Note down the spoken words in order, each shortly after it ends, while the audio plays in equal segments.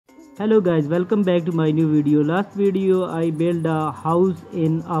Hello guys, welcome back to my new video. Last video I built a house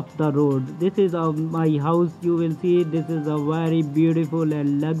in off the road. This is my house. You will see this is a very beautiful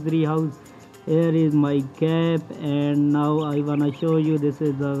and luxury house. Here is my cap, and now I wanna show you this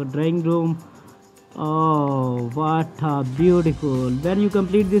is the drawing room. Oh, what a beautiful. When you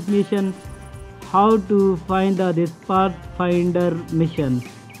complete this mission, how to find this Pathfinder mission.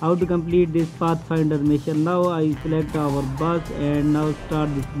 How to complete this Pathfinder mission. Now I select our bus and now start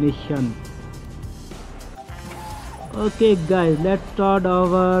this mission. Okay guys, let's start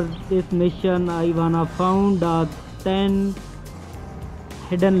our this mission. I wanna found 10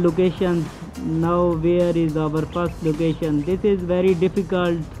 hidden locations. Now where is our first location? This is very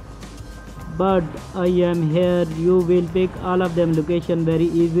difficult, but I am here. You will pick all of them location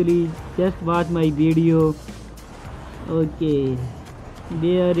very easily. Just watch my video. Okay,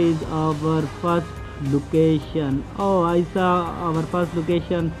 there is our first location. Oh, I saw our first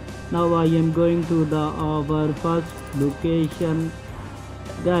location. Now I am going to the our first location.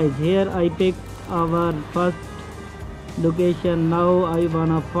 Guys, here I picked our first location. Now I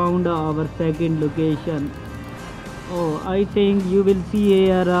wanna found our second location. Oh, I think you will see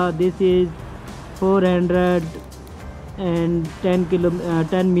here this is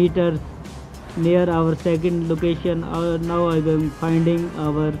 410 meters near our second location. Now I am finding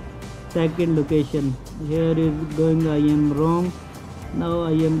our second location. Here is going, I am wrong. Now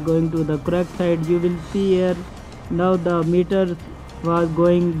I am going to the correct side. You will see here now the meters was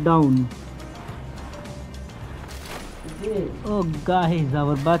going down. Oh guys,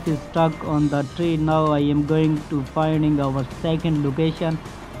 our bus is stuck on the tree. Now I am going to finding our second location.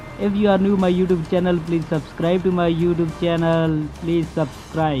 If you are new to my YouTube channel, please subscribe to my YouTube channel. Please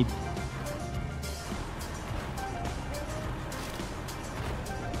subscribe.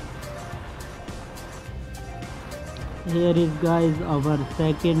 Here is guys our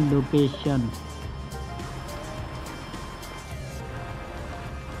second location.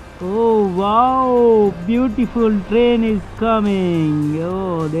 Oh wow, beautiful train is coming.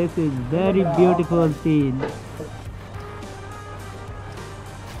 Oh, this is very beautiful scene.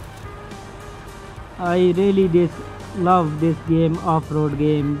 I really love this game, off-road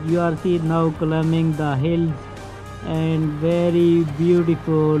game. You are seeing now climbing the hills and very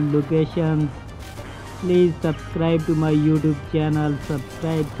beautiful locations. Please subscribe to my YouTube channel.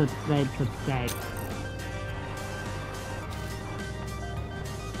 Subscribe.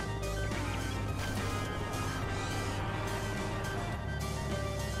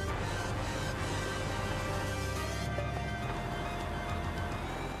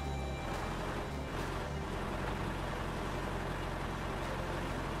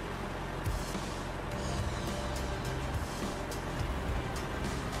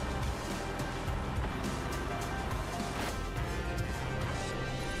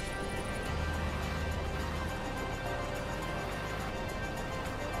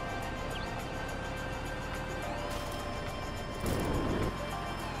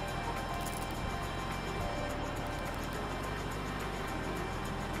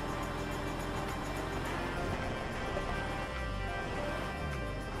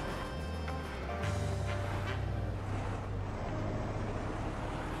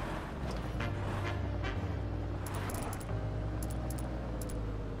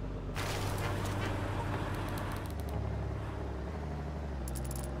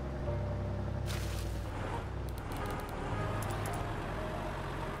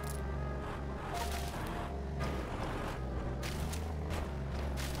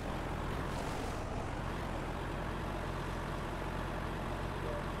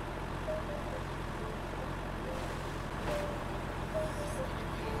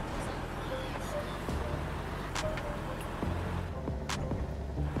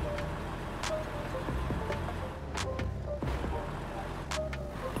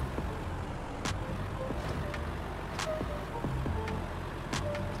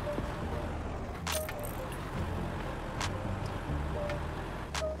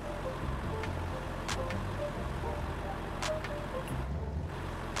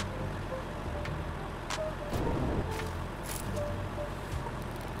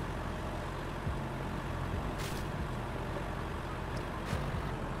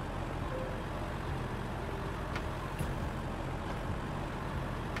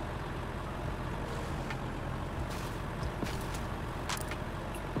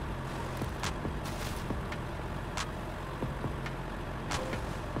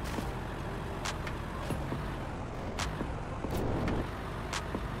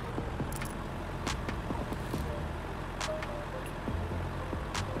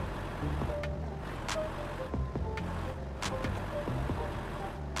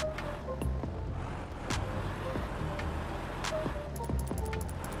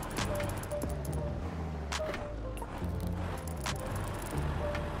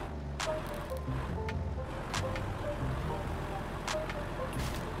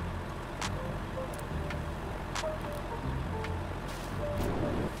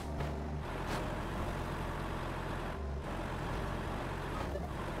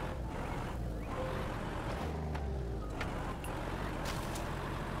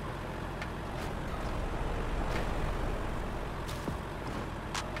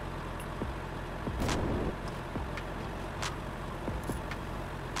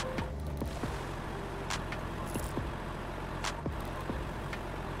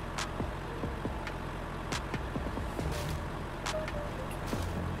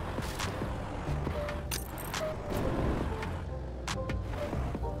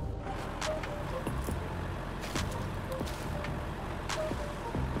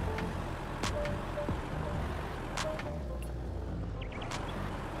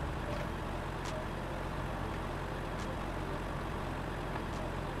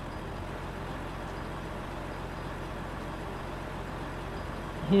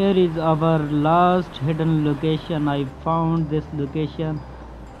 Here is our last hidden location. I found this location.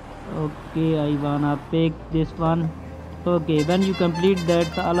 Okay, I wanna pick this one. Okay, when you complete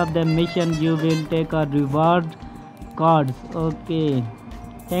that all of the mission, you will take a reward cards. Okay,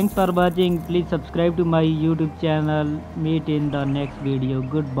 thanks for watching. Please subscribe to my YouTube channel. Meet in the next video.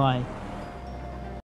 Goodbye.